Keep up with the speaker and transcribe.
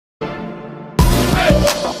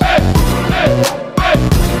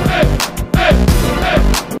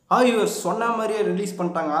இவர் சொன்ன மாதிரியே ரிலீஸ்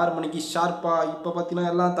பண்ணிட்டாங்க 6 மணிக்கு ஷார்ப்பாக. இப்போ பார்த்தீங்கன்னா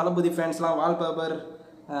எல்லாம் தளபதி ஃபேன்ஸ்லாம் வால்பேப்பர்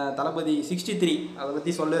தளபதி 63 அதை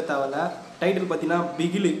பற்றி சொல்லவே தேவையில்ல. டைட்டில் பார்த்தீங்கன்னா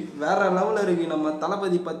பிகிலு வேறு லெவலில் இருக்குது. நம்ம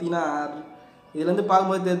தளபதி பார்த்தீங்கன்னா இதுலேருந்து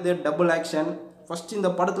பார்க்கும்போது தெரியுது டபுள் ஆக்ஷன். ஃபஸ்ட்டு இந்த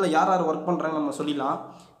படத்தில் யார் யார் ஒர்க் பண்ணுறாங்க நம்ம சொல்லிடலாம்.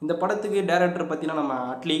 இந்த படத்துக்கு டைரக்டர் பார்த்தீங்கன்னா நம்ம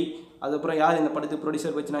அட்லி. அதுக்கப்புறம் யார் இந்த படத்துக்கு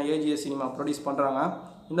ப்ரொடியூசர் பார்த்தீங்கன்னா ஏஜிஎஸ் சினிமா ப்ரொடியூஸ் பண்ணுறாங்க.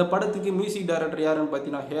 இந்த படத்துக்கு மியூசிக் டைரக்டர் யாருன்னு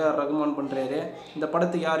பார்த்தீங்கன்னா ஏஆர் ரகுமான் பண்ணுறாரு. இந்த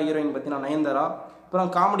படத்துக்கு யார் ஹீரோயின் பார்த்தீங்கன்னா நயன்தாரா.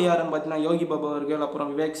 அப்புறம் காமெடி யாருன்னு பார்த்தீங்கன்னா யோகி பாபு அவர்கள், அப்புறம்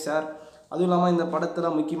விவேக் சார். அதுவும் இல்லாமல் இந்த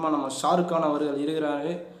படத்தில் முக்கியமாக நம்ம ஷாருக் கான் அவர்கள்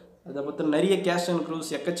இருக்கிறாரு. அதை பற்றி நிறைய கேஷ் அண்ட்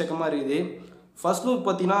க்ரூஸ் எக்கச்சக்கமாக இருக்குது. ஃபர்ஸ்ட் லுக்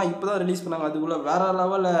பார்த்தீங்கன்னா இப்போ தான் ரிலீஸ் பண்ணாங்க. அதுக்குள்ளே வேறு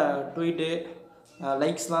லெவலில் ட்வீட்டு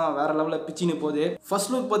லைக்ஸ்லாம் வேறு லெவலில் பிச்சின்னு போகுது.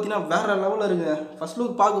 ஃபர்ஸ்ட் லுக் பார்த்தீங்கன்னா வேறு லெவலில் இருக்குங்க. ஃபர்ஸ்ட்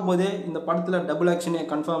லுக் பார்க்கும்போதே இந்த படத்தில் டபுள் ஆக்ஷனே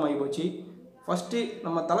கன்ஃபார்ம் ஆகி போச்சு. ஃபஸ்ட்டு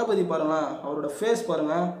நம்ம தளபதி பாருங்கள், அவரோட ஃபேஸ்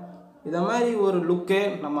பாருங்கள். இதை மாதிரி ஒரு லுக்கே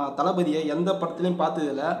நம்ம தளபதியை எந்த படத்துலையும்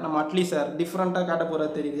பார்த்ததில்ல. நம்ம அட்லி சார் டிஃப்ரெண்ட்டாக காட்ட போகிறா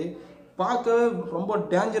தெரியுது. பார்க்கவே ரொம்ப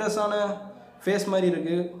டேஞ்சரஸான ஃபேஸ் மாதிரி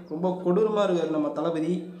இருக்குது. ரொம்ப கொடூரமாக இருக்கார் நம்ம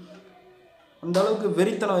தளபதி. அந்த அளவுக்கு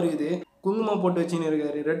வெறித்தனம் இருக்குது. குங்குமம் போட்டு வச்சுன்னு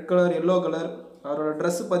இருக்கார், ரெட் கலர் எல்லோ கலர். அவரோட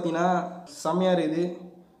ட்ரெஸ்ஸு பார்த்தீங்கன்னா செம்மையாக இருக்குது.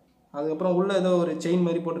 அதுக்கப்புறம் உள்ளே ஏதோ ஒரு செயின்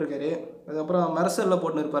மாதிரி போட்டிருக்காரு. அதுக்கப்புறம் மெர்சலில்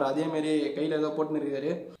போட்டுன்னு இருப்பார், அதேமாரி கையில் ஏதோ போட்டுன்னு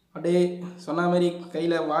இருக்காரு. அப்படியே சொன்ன மாதிரி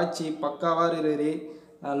கையில் வாட்சி பக்காவாக இருக்கிறாரு.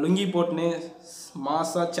 லுங்கி போட்டுன்னு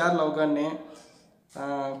மாசாக சேரில் உட்காந்து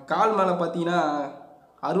கால் மேலே பார்த்தீங்கன்னா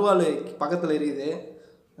அருவாள் பக்கத்தில் இருக்குது.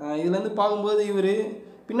 இதுலேருந்து பார்க்கும்போது இவர்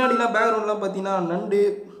பின்னாடிலாம் பேக்ரவுண்ட்லாம் பார்த்தீங்கன்னா நண்டு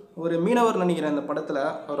ஒரு மீனவர் நினைக்கிறேன் இந்த படத்தில்.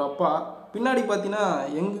 அவர் அப்பா பின்னாடி பார்த்தீங்கன்னா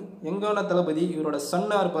எங்கோன தளபதி இவரோட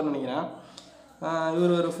சன்னாக இருப்பார்னு நினைக்கிறேன்.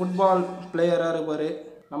 இவர் ஒரு ஃபுட்பால் பிளேயராக இருப்பார்.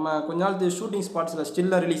 நம்ம கொஞ்ச நாள் ஷூட்டிங் ஸ்பாட்ஸில்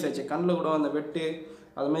ஸ்டில்லாக ரிலீஸ் ஆச்சு, கண்ணில் கூட அந்த வெட்டு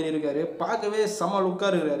அதுமாரி இருக்கார். பார்க்கவே செம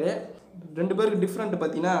லுக்காக இருக்கிறாரு. ரெண்டு பேருக்கு டிஃப்ரெண்ட்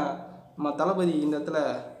பார்த்தீங்கன்னா நம்ம தளபதி இந்த இடத்துல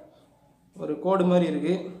ஒரு கோடு மாதிரி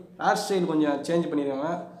இருக்குது. ஹேர் ஸ்டைல் கொஞ்சம் சேஞ்ச் பண்ணியிருக்காங்க.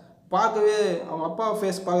 பார்க்கவே அவங்க அப்பா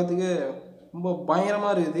ஃபேஸ் பார்க்கறதுக்கு ரொம்ப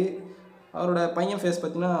பயங்கரமாக இருக்குது. அவரோட பையன் ஃபேஸ்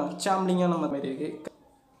பார்த்தீங்கன்னா சாம்லிங்கான மாதிரி இருக்குது.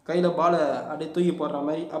 கையில் பாலை அப்படியே தூக்கி போடுற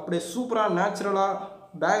மாதிரி அப்படியே சூப்பராக நேச்சுரலாக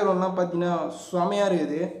பேக்ரவுண்ட்லாம் பார்த்தீங்கன்னா செமையாக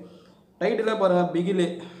இருக்குது. டைட்டிலே பாருங்கள் பிகிலு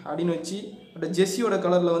அப்படின்னு வச்சு அப்படியே ஜெஸ்ஸியோட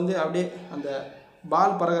கலரில் வந்து அப்படியே அந்த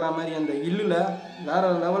பால் பறக்கிற மாதிரி அந்த இல்லில் வேறு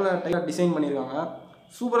லெவலில் டைட்டாக டிசைன் பண்ணியிருக்காங்க.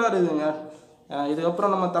 சூப்பராக இருக்குதுங்க.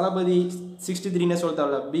 இதுக்கப்புறம் நம்ம தளபதி 63னே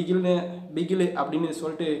சொல்லிட்டாவில்ல, பிகிலு அப்படின்னு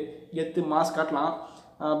சொல்லிட்டு கெத்து மாஸ் காட்டலாம்.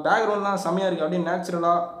 பேக்ரவுண்ட்லாம் செம்மையாக இருக்குது. அப்படியே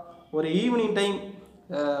நேச்சுரலாக ஒரு ஈவினிங் டைம்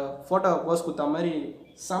ஃபோட்டோ போஸ் கொடுத்தா மாதிரி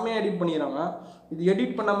செம்மையாக எடிட் பண்ணிடுறாங்க. இது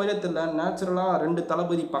எடிட் பண்ண மாதிரியே தெரியல, நேச்சுரலாக ரெண்டு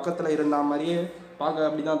தளபதி பக்கத்தில் இருந்த மாதிரியே பார்க்க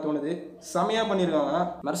அப்படி தான் தோணுது. செம்மையாக பண்ணியிருக்காங்க.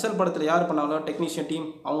 மெர்சல் படத்தில் யார் பண்ணாங்களோ டெக்னீஷியன் டீம்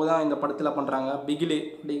அவங்க தான் இந்த படத்தில் பண்ணுறாங்க. பிகிலு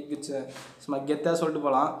அப்படி சும்மா கெத்தாக சொல்லிட்டு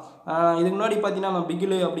போகலாம். இதுக்கு முன்னாடி பார்த்தீங்கன்னா நம்ம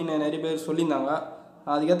பிகிலு அப்படின்னு நிறைய பேர் சொல்லியிருந்தாங்க.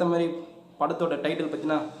 அதுக்கேற்ற மாதிரி படத்தோட டைட்டில்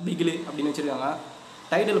பார்த்தீங்கன்னா பிகிலு அப்படின்னு வச்சுருக்காங்க.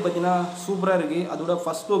 டைட்டில் பார்த்தீங்கன்னா சூப்பராக இருக்குது. அதோட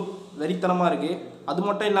ஃபஸ்ட் லுக் வெறித்தனமாக இருக்குது. அது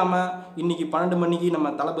மட்டும் இல்லாமல் இன்றைக்கி 12 மணிக்கு நம்ம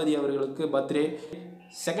தளபதி அவர்களுக்கு பர்த்டே.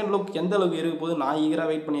 செகண்ட் லுக் எந்த அளவுக்கு இருக்க போது நான் ஈகராக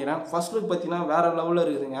வெயிட் பண்ணிடுறேன். ஃபஸ்ட் லுக் பார்த்தீங்கன்னா வேறு லெவலில்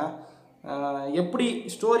இருக்குதுங்க. எப்படி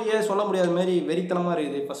ஸ்டோரியே சொல்ல முடியாத மாதிரி வெறித்தனமாக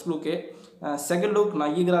இருக்குது ஃபஸ்ட் லுக்கு. செகண்ட் லுக்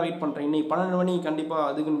நான் ஈகராக வெயிட் பண்ணுறேன். இன்றைக்கி 12 மணிக்கு கண்டிப்பாக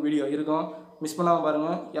அதுக்குன்னு வீடியோ இருக்கும், மிஸ் பண்ணாமல்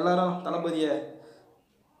பாருங்கள். எல்லோரும் தளபதியை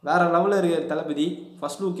வேறு லெவலில் இருக்கிற தளபதி.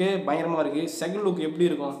 ஃபஸ்ட் லுக்கே பயங்கரமாக இருக்குது. செகண்ட் லுக் எப்படி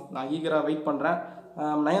இருக்கும் நான் ஈகராக வெயிட் பண்ணுறேன்.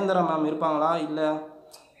 நயன்தாரா மேம் இருப்பாங்களா இல்லை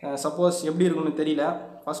சப்போஸ் எப்படி இருக்குன்னு தெரியல.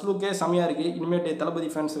 ஃபஸ்ட் லுக்கே செம்மையாக இருக்குது. இனிமேட்டு தளபதி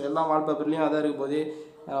ஃபேன்ஸ் எல்லாம் வால்பேப்பர்லேயும் அதான் இருக்க போது.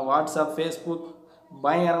 வாட்ஸ்அப் ஃபேஸ்புக்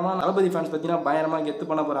பயங்கரமாக தளபதி ஃபேன்ஸ் பார்த்தீங்கன்னா பயங்கரமாக கெத்து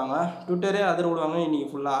பண்ண போகிறாங்க. ட்விட்டரே அதிர விடுவாங்க இன்றைக்கி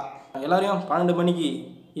ஃபுல்லாக. எல்லோரையும் 12 மணிக்கு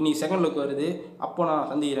இன்றைக்கி செகண்ட் லுக் வருது, அப்போ நான்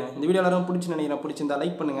சந்திக்கிறேன். இந்த வீடியோ எல்லாரும் நினைக்கிறேன். பிடிச்சிருந்தா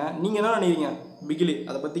லைக் பண்ணுங்கள். நீங்கள் என்ன நினைக்கிறீங்க பிகிலு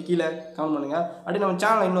அதை பற்றி கீழே கமெண்ட் பண்ணுங்கள். அப்படியே நம்ம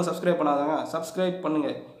சேனலை இன்னும் சப்ஸ்கிரைப் பண்ணாதாங்க சப்ஸ்கிரைப்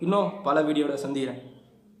பண்ணுங்கள். இன்னும் பல வீடியோட சந்திக்கிறேன்.